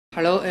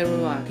Hello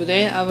everyone,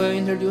 today I will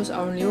introduce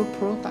our new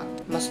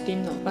product,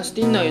 Massduino.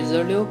 Massduino is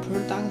a new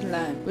product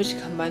line which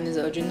combines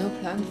the Arduino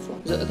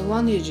platform. The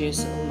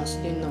advantages of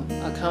Massduino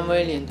are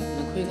convenient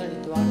and quick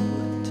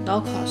development, low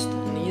cost,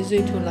 and easy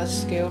to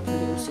large-scale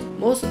producing.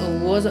 Most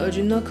of all the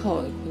Arduino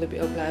code could be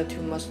applied to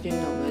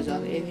Massduino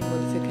without any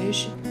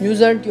modification.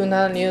 Users do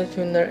not need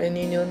to learn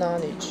any new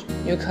knowledge.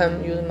 You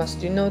can use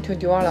Massduino to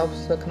develop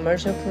the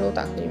commercial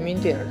product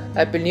immediately.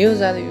 I believe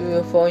that you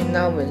will fall in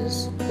love with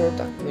this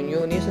product when you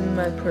listen to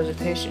my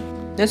presentation.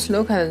 Let's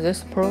look at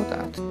this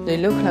product. They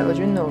look like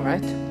Arduino,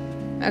 right?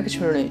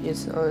 Actually,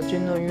 it's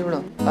Arduino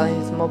Uno, but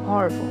it's more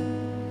powerful.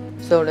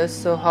 So let's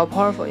see how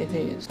powerful it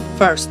is.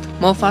 First,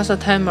 more faster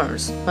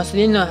timers.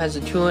 Massduino has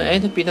two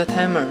 8-bit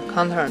timer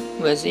counter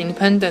with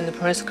independent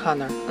press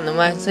counter and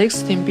one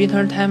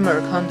 16-bit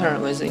timer counter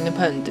with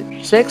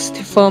independent.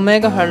 64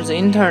 MHz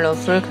internal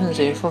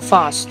frequency for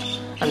fast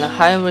and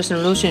high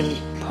resolution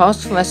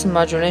pulse-width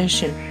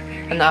modulation,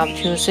 and up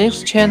to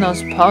 6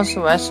 channels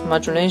pulse-width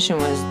modulation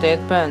with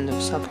deadband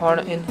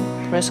support in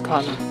press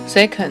counter.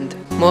 Second,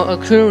 more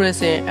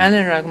accuracy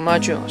analog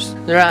modules.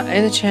 There are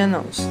 8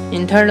 channels,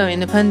 internal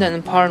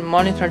independent power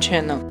monitor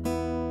channel.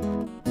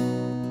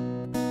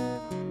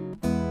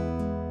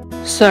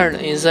 Third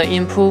is the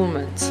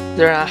improvements.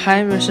 There are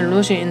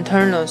high-resolution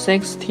internal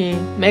 60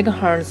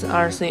 MHz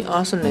RC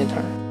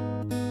oscillator.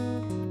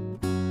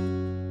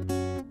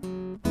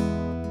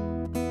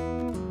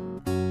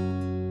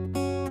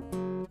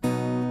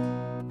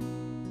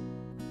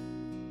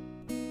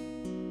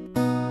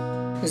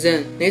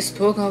 Then, let's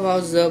talk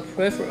about the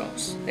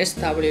peripherals.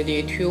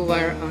 SWD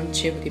 2-wire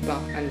on-chip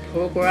debug and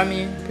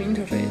programming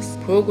interface.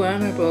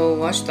 Programmable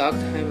watchdog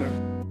timer.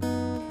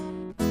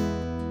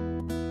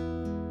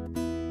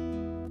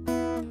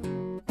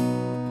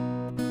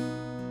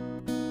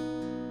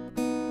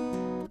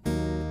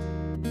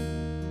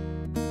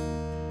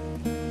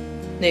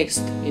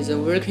 Next is the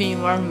working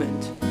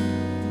environment.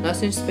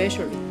 Nothing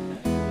special.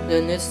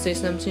 Then let's say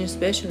something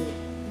special.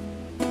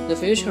 The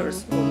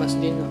features of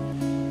Massduino.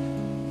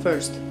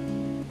 First,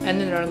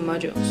 analog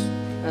modules.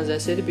 As I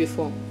said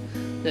before,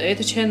 the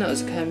 8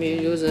 channels can be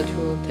used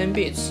to 10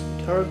 bits,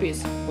 12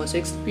 bits, or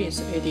 6 bits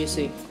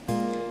ADC.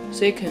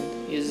 Second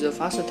is the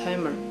faster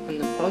timer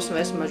and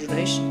pulse-width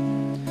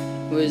modulation.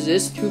 With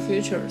these two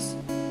features,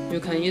 you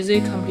can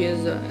easily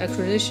complete the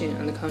acquisition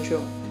and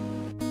control.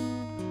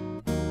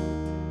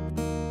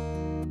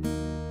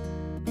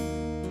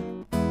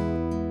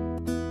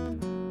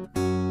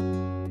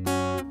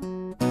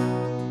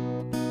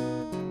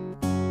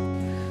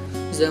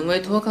 Then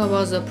we talk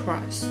about the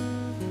price.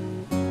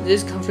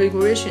 These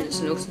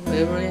configurations look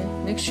very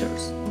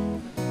lectures.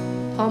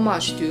 How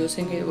much do you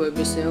think it will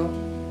be sell?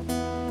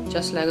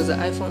 Just like the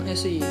iPhone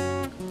SE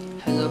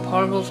has a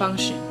powerful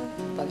function,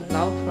 but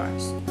low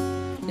price.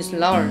 It's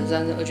lower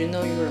than the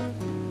Arduino Uno.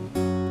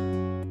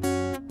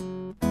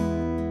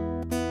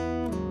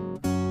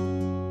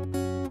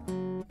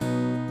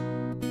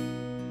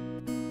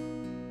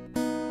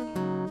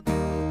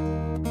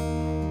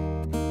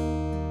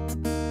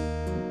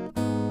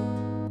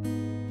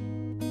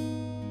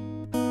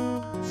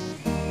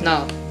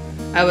 Now,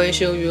 I will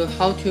show you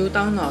how to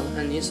download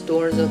and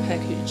install the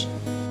package.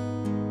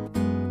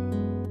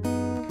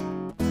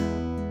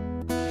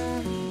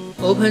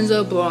 Open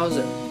the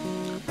browser.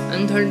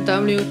 Enter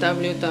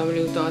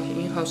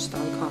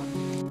www.inhouse.com.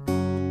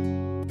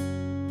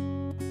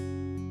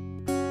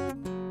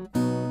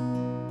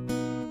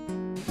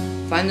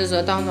 Find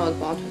the download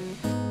button.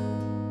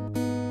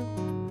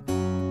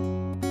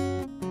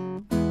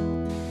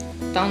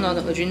 Download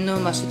Arduino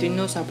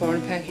Massduino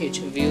support package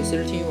View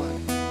 31.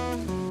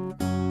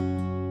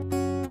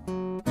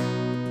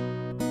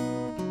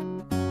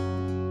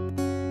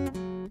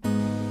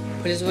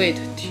 Please wait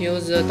till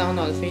the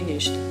download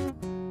finished.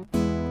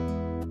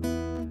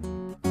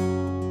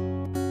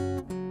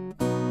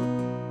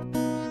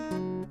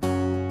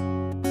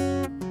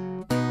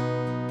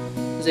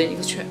 Then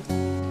extract.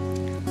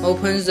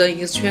 Open the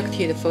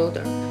extracted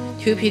folder.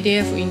 Two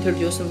PDF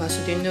introduce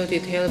Massduino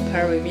detailed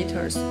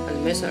parameters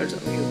and methods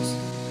of use.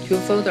 Two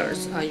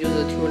folders are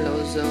used to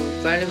load the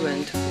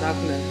relevant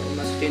document of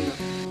Massduino.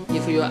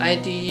 If your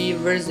IDE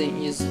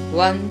version is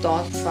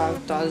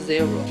 1.5.0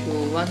 to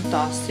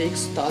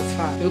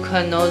 1.6.5, you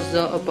can load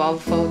the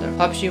above folder.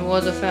 Copy all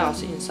the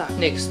files inside.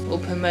 Next,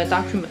 open my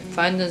document.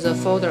 Find the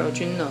folder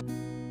Arduino.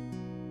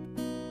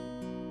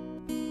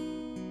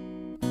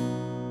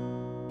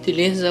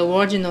 Delete the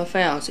original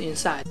files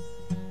inside.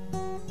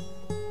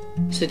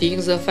 Stick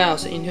the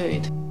files into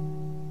it.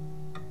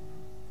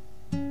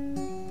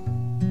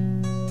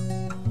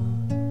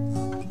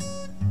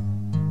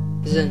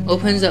 Then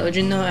open the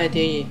Arduino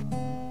IDE.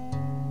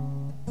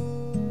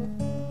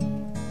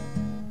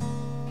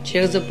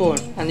 Check the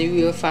board and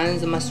you will find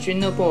the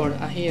Massduino board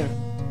are here.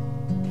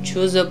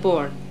 Choose the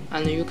board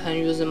and you can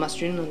use the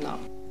Massduino now.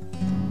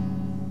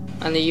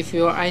 And if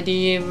your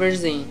IDE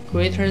version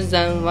greater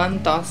than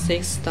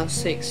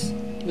 1.6.6,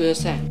 you will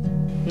set.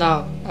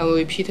 Now I will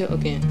repeat it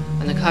again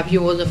and copy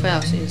all the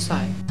files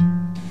inside.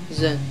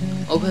 Then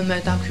open my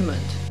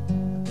document.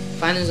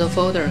 Find the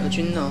folder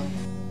Arduino.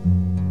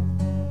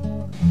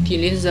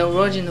 Delete the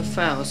original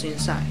files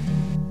inside.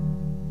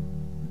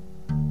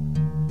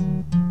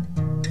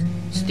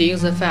 Stick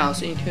the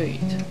files into it.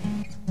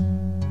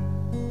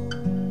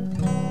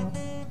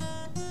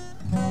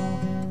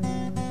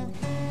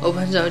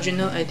 Open the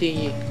Arduino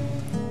IDE.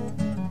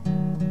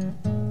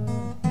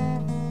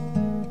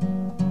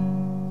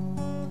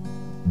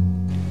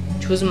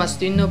 Choose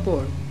Massduino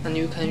board and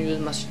you can use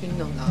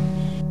Massduino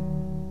now.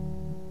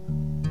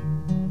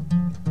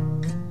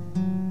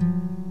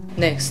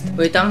 Next,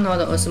 we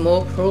download a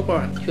small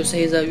program to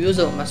see the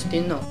user of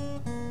Massduino.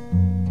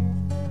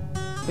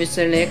 We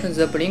select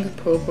the Blink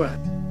program,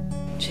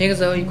 check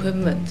the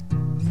equipment,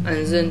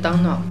 and then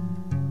download.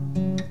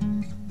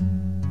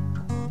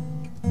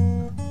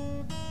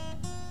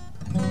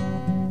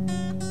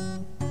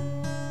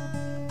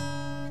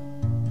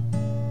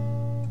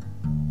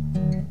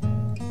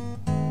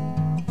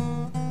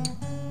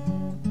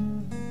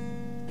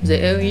 The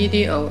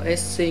LED of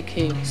SC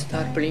key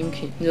start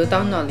blinking. The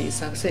download is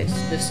success.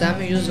 The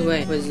same use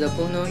way with the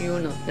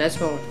Arduino. That's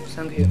all.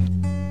 Thank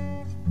you.